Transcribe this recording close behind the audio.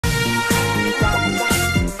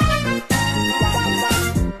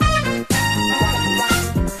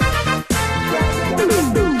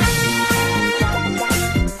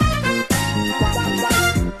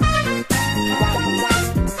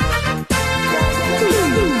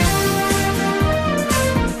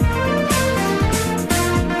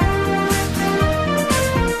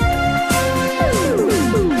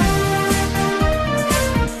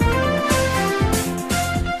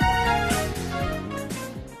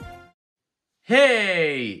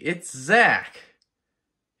Hey, it's Zach.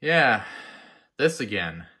 Yeah, this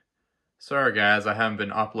again. Sorry guys, I haven't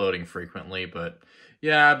been uploading frequently, but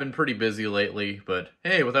yeah, I've been pretty busy lately. But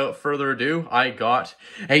hey, without further ado, I got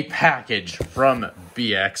a package from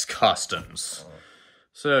BX Customs.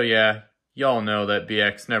 So yeah, y'all know that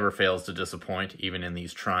BX never fails to disappoint, even in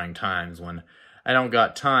these trying times when I don't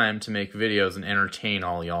got time to make videos and entertain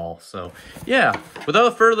all y'all. So yeah,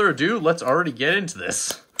 without further ado, let's already get into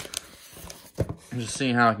this. I'm just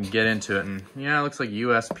seeing how I can get into it, and yeah, it looks like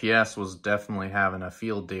USPS was definitely having a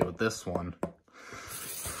field day with this one.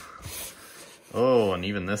 Oh, and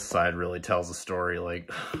even this side really tells a story,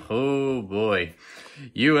 like, oh boy.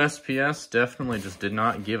 USPS definitely just did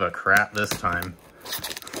not give a crap this time.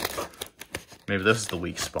 Maybe this is the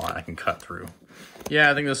weak spot I can cut through.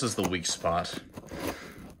 Yeah, I think this is the weak spot.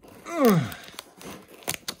 Ugh.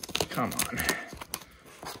 Come on.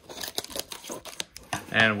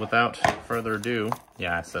 And without further ado,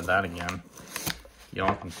 yeah, I said that again.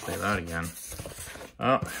 Y'all can say that again.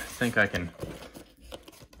 Oh, I think I can,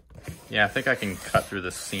 yeah, I think I can cut through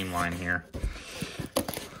this seam line here.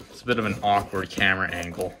 It's a bit of an awkward camera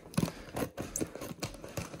angle.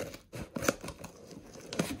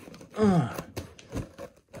 Oh,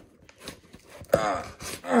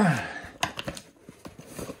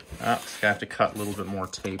 just have to cut a little bit more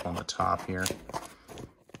tape on the top here.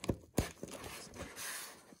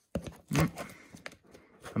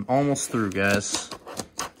 I'm almost through, guys.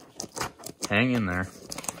 Hang in there.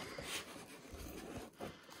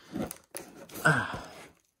 Come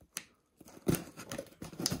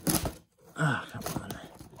on.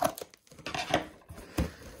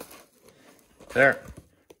 There.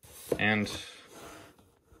 And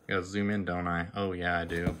I gotta zoom in, don't I? Oh yeah, I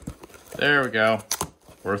do. There we go.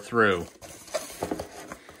 We're through.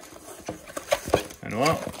 And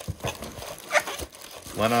well,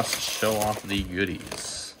 let us show off the goodies.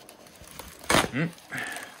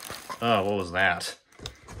 Oh, what was that?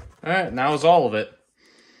 Alright, and that was all of it.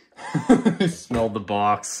 I smelled the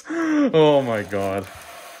box. Oh my god.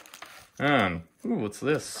 Ooh, what's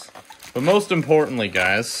this? But most importantly,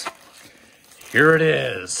 guys, here it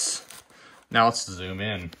is. Now let's zoom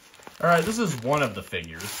in. Alright, this is one of the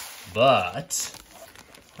figures, but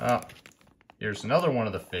here's another one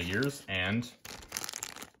of the figures, and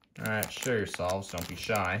alright, show yourselves, don't be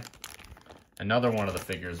shy. Another one of the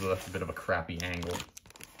figures with a bit of a crappy angle.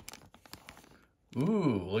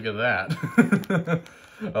 Ooh, look at that.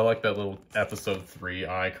 I like that little episode 3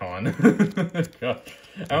 icon. God,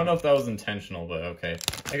 I don't know if that was intentional, but okay.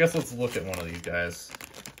 I guess let's look at one of these guys.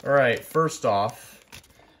 Alright, first off,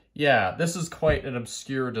 yeah, this is quite an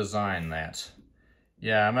obscure design, that.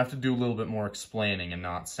 Yeah, I'm gonna have to do a little bit more explaining and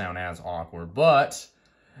not sound as awkward, but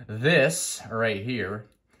this right here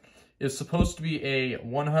is supposed to be a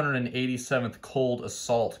 187th Cold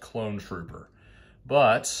Assault Clone Trooper,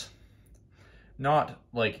 but not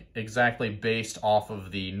like exactly based off of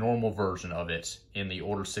the normal version of it in the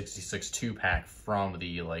Order 66 2-pack from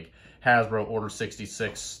the like Hasbro Order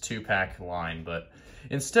 66 2-pack line, but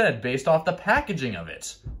instead based off the packaging of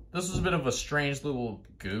it. This was a bit of a strange little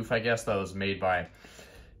goof, I guess, that was made by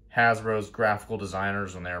Hasbro's graphical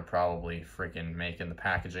designers when they were probably freaking making the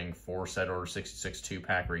packaging for said Order 66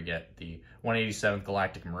 2-pack, where you get the 187th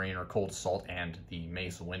Galactic Marine or Cold Assault and the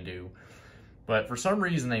Mace Windu. But for some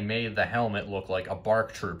reason they made the helmet look like a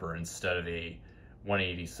BARC Trooper instead of a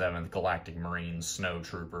 187th Galactic Marine Snow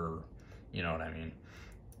Trooper, you know what I mean.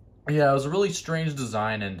 Yeah, it was a really strange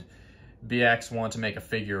design, and BX wanted to make a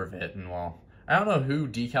figure of it, and well, I don't know who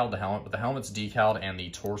decaled the helmet, but the helmet's decaled and the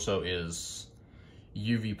torso is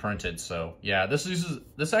UV printed. So yeah,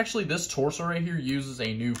 this torso right here uses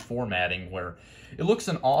a new formatting where it looks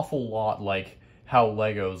an awful lot like how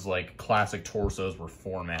Lego's like classic torsos were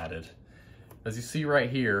formatted. As you see right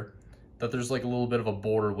here, that there's like a little bit of a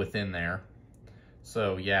border within there.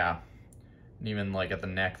 So yeah, and even like at the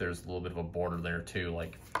neck there's a little bit of a border there too,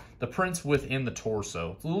 like the prints within the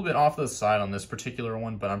torso. It's a little bit off to the side on this particular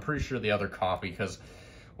one, but I'm pretty sure the other copy, because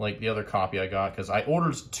like the other copy I got, because I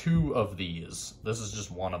ordered 2 of these. This is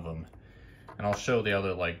just one of them. And I'll show the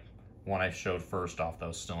other, like, one I showed first off that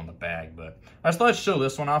was still in the bag. But I just thought I'd show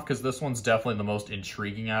this one off because this one's definitely the most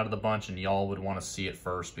intriguing out of the bunch, and y'all would want to see it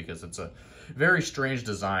first because it's a very strange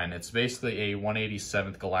design. It's basically a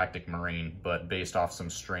 187th Galactic Marine, but based off some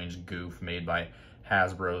strange goof made by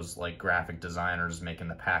Hasbro's, like, graphic designers making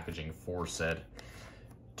the packaging for said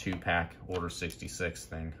 2-pack Order 66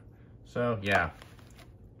 thing. So, yeah.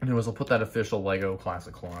 Anyways, I'll put that official Lego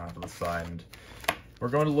Classic Clone out to the side, and we're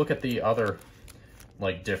going to look at the other,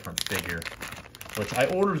 like, different figure. which I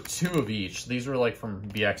ordered 2 of each. These were like from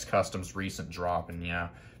BX Custom's recent drop, and yeah,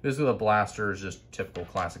 this is the blaster, is just typical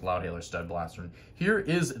classic Loudhailer stud blaster. And here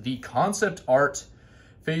is the concept art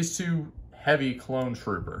Phase 2 Heavy Clone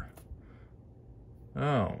Trooper. Oh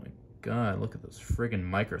my god, look at those friggin'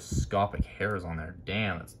 microscopic hairs on there.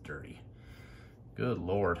 Damn, that's dirty. Good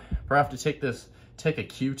lord. Probably have to take a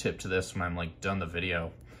Q-tip to this when I'm like done the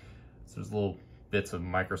video. So there's little bits of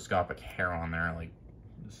microscopic hair on there. Like,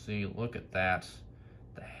 see, look at that.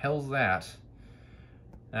 The hell's that?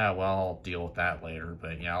 Ah, well, I'll deal with that later.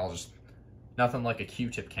 But yeah, nothing like a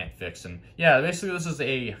Q-tip can't fix. And yeah, basically this is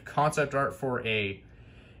a concept art for a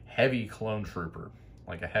heavy clone trooper,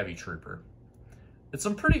 like a heavy trooper. It's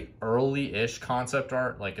some pretty early-ish concept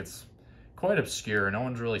art. Like, it's quite obscure. No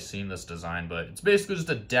one's really seen this design, but it's basically just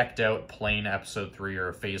a decked-out plain Episode 3 or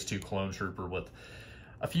a Phase 2 clone trooper with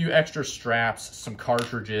a few extra straps, some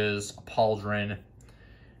cartridges, a pauldron,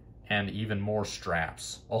 and even more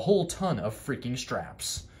straps. A whole ton of freaking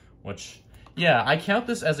straps. Which, yeah, I count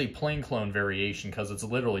this as a plain clone variation because it's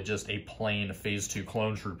literally just a plain Phase 2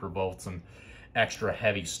 clone trooper, but with some extra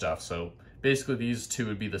heavy stuff. So basically these two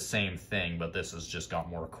would be the same thing, but this has just got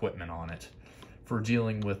more equipment on it for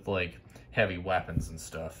dealing with like heavy weapons and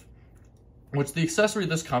stuff. Which the accessory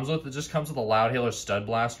this comes with, it just comes with a Loudhailer stud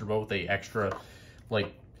blaster, but with a extra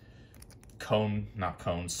like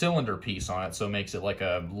cylinder piece on it, so it makes it like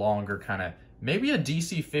a longer kind of, maybe a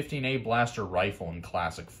DC-15A blaster rifle in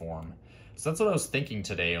classic form. So that's what I was thinking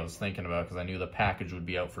today. I was thinking about, because I knew the package would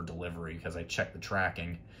be out for delivery, because I checked the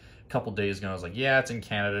tracking a couple days ago. I was like, yeah, it's in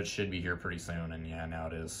Canada, it should be here pretty soon, and yeah, now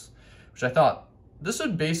it is. Which I thought, this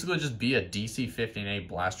would basically just be a DC-15A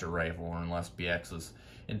blaster rifle, unless BX is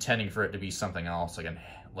intending for it to be something else,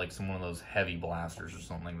 like some one of those heavy blasters or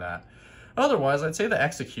something like that. Otherwise, I'd say the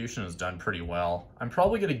execution is done pretty well. I'm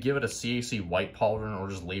probably going to give it a CAC white pauldron or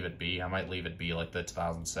just leave it be. I might leave it be like the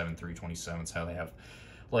 2007 327s, how they have,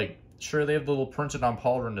 like, sure, they have the little printed on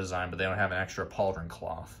pauldron design, but they don't have an extra pauldron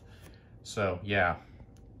cloth. So, yeah.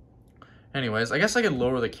 Anyways, I guess I could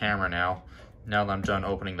lower the camera now that I'm done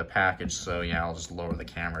opening the package. So, yeah, I'll just lower the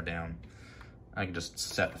camera down. I can just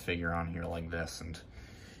set the figure on here like this, and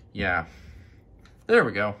yeah. There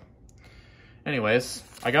we go. Anyways,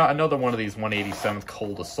 I got another one of these 187th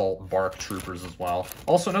Cold Assault Bark Troopers as well.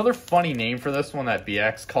 Also, another funny name for this one that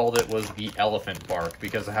BX called it was the Elephant Bark,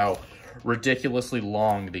 because of how ridiculously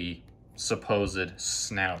long the supposed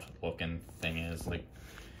snout-looking thing is. Like,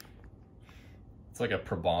 it's like a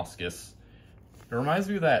proboscis. It reminds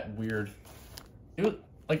me of that weird... It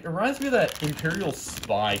reminds me of that Imperial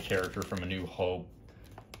spy character from A New Hope.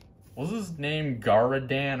 What was his name?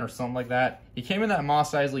 Garadan or something like that? He came in that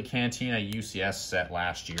Mos Eisley Cantina UCS set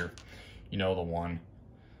last year. You know, the one.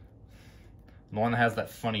 The one that has that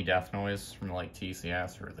funny death noise from like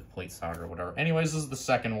TCS or the Plate Saga or whatever. Anyways, this is the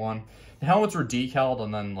second one. The helmets were decaled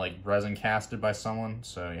and then like resin casted by someone.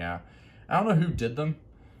 So yeah. I don't know who did them.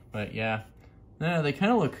 But yeah. Yeah, they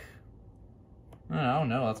kind of look... I don't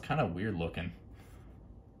know. That's kind of weird looking.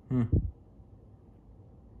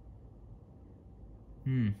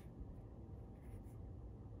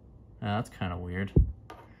 That's kind of weird.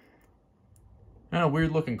 Kind of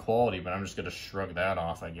weird looking quality, but I'm just going to shrug that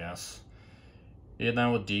off, I guess. Even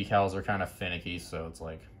though with decals are kind of finicky, so it's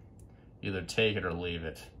like, either take it or leave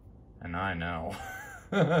it. And I know.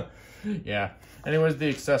 Yeah. Anyways, the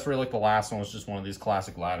accessory, like the last one, was just one of these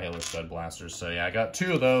classic Loudhailer stud blasters. So yeah, I got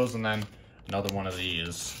 2 of those, and then another one of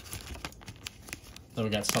these. Then we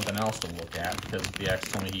got something else to look at, because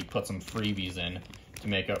BX told me he put some freebies in to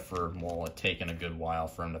make up for, well, it taken a good while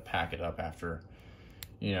for him to pack it up after,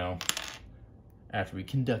 you know, after we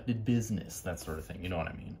conducted business, that sort of thing, you know what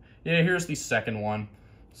I mean. Yeah, here's the second one.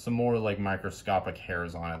 Some more, like, microscopic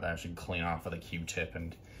hairs on it that I should clean off with a Q-tip.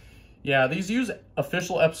 And, yeah, these use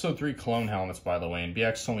official Episode 3 clone helmets, by the way, and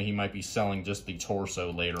BX told me he might be selling just the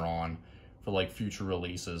torso later on for, like, future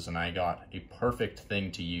releases, and I got a perfect thing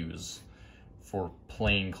to use for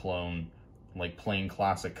plain clone, like plain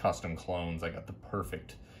classic custom clones. I got the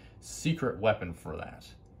perfect secret weapon for that,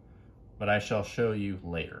 but I shall show you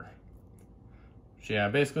later. So yeah,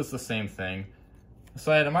 basically it's the same thing.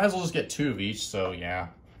 So I might as well just get 2 of each, so yeah.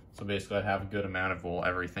 So basically I'd have a good amount of, well,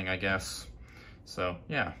 everything, I guess. So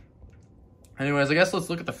yeah. Anyways, I guess let's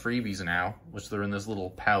look at the freebies now, which they're in this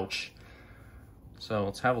little pouch. So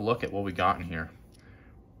let's have a look at what we got in here.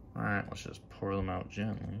 All right, let's just pour them out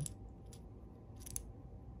gently.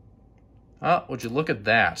 Oh, would you look at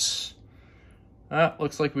that?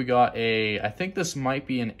 Looks like we got I think this might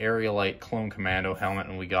be an Aerialite Clone Commando helmet,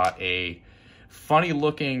 and we got a funny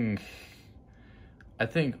looking, I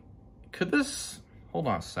think, hold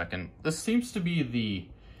on a second. This seems to be the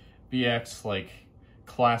BX, like,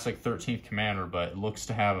 classic 13th Commander, but it looks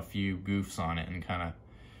to have a few goofs on it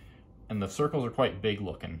and the circles are quite big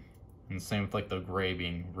looking. And same with like the gray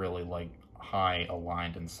being really like high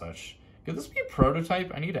aligned and such. Could this be a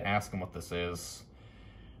prototype? I need to ask him what this is.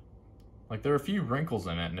 Like there are a few wrinkles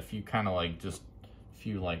in it and a few kind of like just a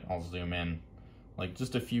few like, I'll zoom in, like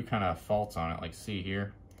just a few kind of faults on it. Like see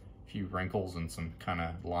here, a few wrinkles and some kind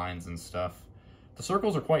of lines and stuff. The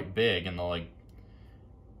circles are quite big and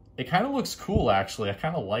it kind of looks cool actually. I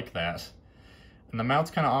kind of like that. And the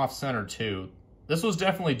mount's kind of off-center too. This was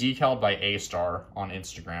definitely decaled by A-Star on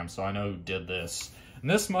Instagram, so I know who did this. And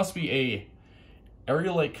this must be a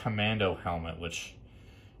Aerialite Commando helmet, which,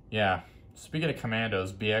 yeah. Speaking of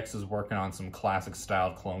Commandos, BX is working on some classic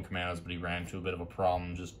styled clone Commandos, but he ran into a bit of a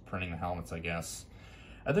problem just printing the helmets, I guess.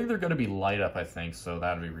 I think they're going to be light up, I think, so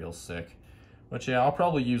that'd be real sick. But yeah, I'll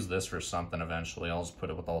probably use this for something eventually. I'll just put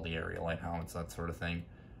it with all the Aerialite helmets, that sort of thing.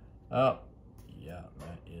 Yeah,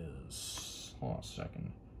 that is... Hold on a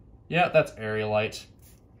second. Yeah, that's Aerialite.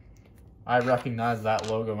 I recognize that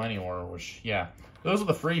logo anywhere, which, yeah. Those are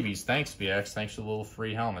the freebies. Thanks, BX. Thanks for the little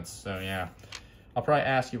free helmets. So, yeah. I'll probably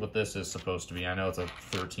ask you what this is supposed to be. I know it's a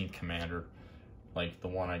 13th Commander. Like, the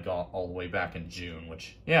one I got all the way back in June,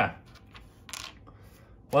 which, yeah.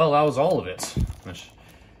 Well, that was all of it. Which,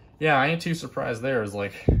 yeah, I ain't too surprised there. It was,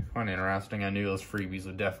 like, uninteresting. I knew those freebies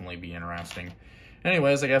would definitely be interesting.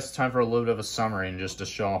 Anyways, I guess it's time for a little bit of a summary and just to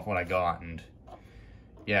show off what I got, and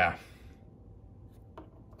yeah.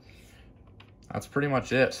 That's pretty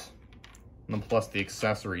much it. And then plus the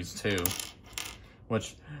accessories too.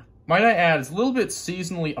 Which, might I add, is a little bit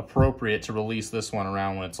seasonally appropriate to release this one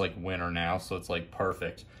around when it's like winter now, so it's like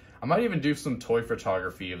perfect. I might even do some toy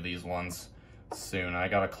photography of these ones soon. I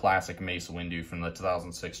got a classic Mace Windu from the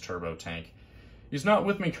 2006 Turbo Tank. He's not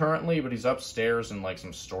with me currently, but he's upstairs in like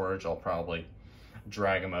some storage. I'll probably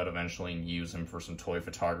drag him out eventually and use him for some toy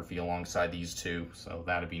photography alongside these two, so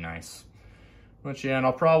that'd be nice. But yeah, and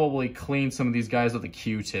I'll probably clean some of these guys with a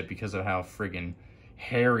Q-tip because of how friggin'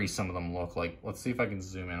 hairy some of them look. Like, let's see if I can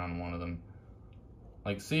zoom in on one of them.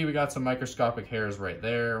 Like, see, we got some microscopic hairs right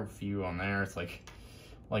there, a few on there. It's like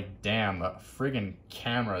damn, the friggin'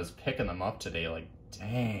 camera is picking them up today. Like,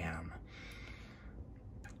 damn.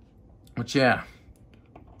 But yeah,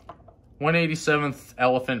 187th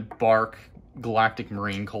Elephant Bark Galactic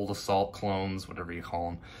Marine Cold Assault clones, whatever you call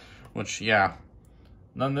them. Which, yeah.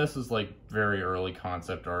 Then this is like very early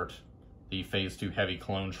concept art. The Phase 2 Heavy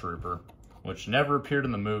Clone Trooper, which never appeared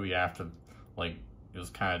in the movie after, like, it was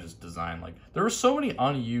kind of just designed like... There were so many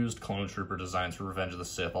unused Clone Trooper designs for Revenge of the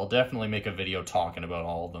Sith. I'll definitely make a video talking about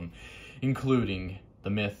all of them, including the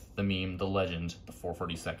myth, the meme, the legend, the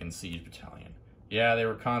 442nd Siege Battalion. Yeah, they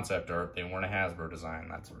were concept art. They weren't a Hasbro design,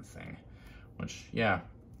 that sort of thing. Which, yeah.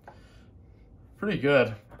 Pretty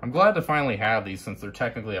good. I'm glad to finally have these since they're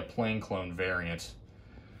technically a plain clone variant.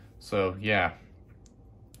 So, yeah.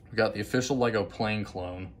 We got the official LEGO plain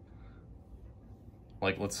clone.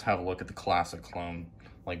 Like, let's have a look at the classic clone,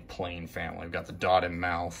 like, plain family. We've got the dotted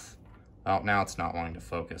mouth. Oh, now it's not wanting to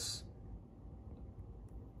focus.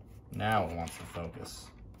 Now it wants to focus.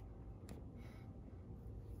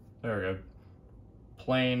 There we go.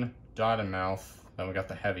 Plain, dotted mouth. Then we got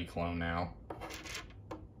the heavy clone now.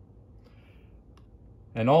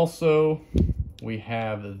 And also, we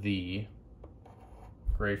have the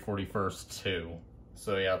Grey 41st 2.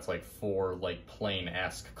 So yeah, it's like 4 like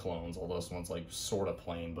plain-esque clones, although this one's like sort of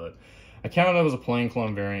plain, but I counted it as a plain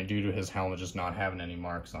clone variant due to his helmet just not having any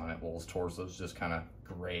marks on it, while his torso is just kind of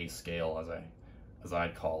gray scale, as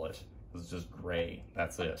I'd call it. It's just gray,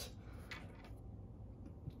 that's it.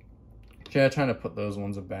 Okay, I'm trying to put those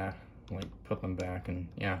ones back, like put them back, and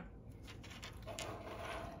yeah.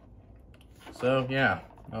 So, yeah.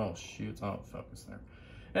 Oh, shoot. Oh, focus there.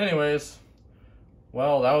 Anyways,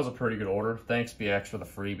 well, that was a pretty good order. Thanks, BX, for the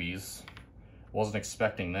freebies. Wasn't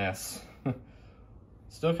expecting this.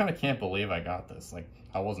 Still kind of can't believe I got this. Like,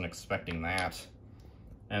 I wasn't expecting that.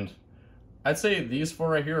 And I'd say these 4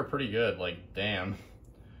 right here are pretty good. Like, damn.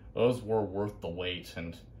 Those were worth the wait.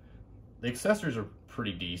 And the accessories are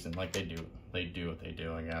pretty decent. Like, they do what they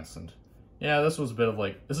do, I guess. And yeah, this was a bit of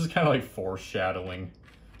like, this is kind of like foreshadowing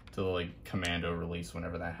to the like Commando release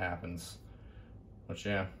whenever that happens. Which,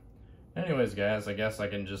 yeah. Anyways, guys, I guess I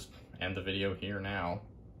can just end the video here now.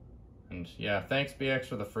 And yeah, thanks BX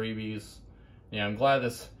for the freebies. Yeah, I'm glad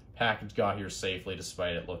this package got here safely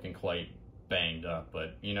despite it looking quite banged up.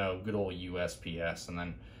 But, you know, good old USPS. And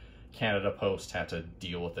then Canada Post had to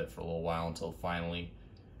deal with it for a little while until it finally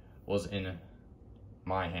was in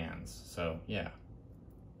my hands. So, yeah.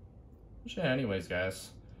 But yeah, anyways, guys.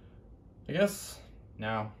 I guess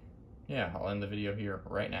now, yeah, I'll end the video here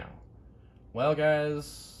right now. Well,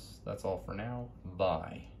 guys, that's all for now.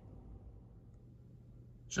 Bye.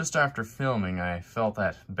 Just after filming, I felt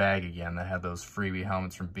that bag again that had those freebie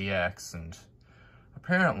helmets from BX, and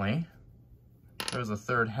apparently there was a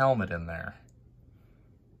third helmet in there.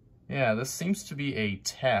 Yeah, this seems to be a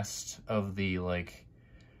test of the, like,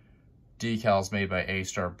 decals made by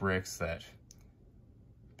A-Star Bricks that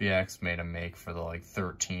BX made them make for the, like,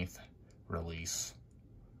 13th release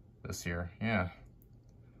this year. Yeah.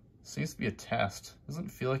 Seems to be a test. Doesn't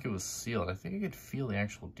feel like it was sealed. I think I could feel the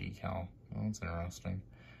actual decal. Well, that's interesting.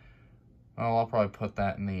 Well, I'll probably put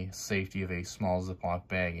that in the safety of a small Ziploc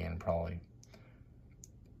bag and probably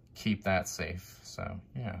keep that safe. So,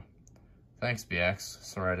 yeah. Thanks, BX.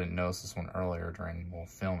 Sorry I didn't notice this one earlier during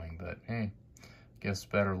filming, but hey, guess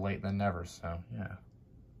better late than never, so yeah.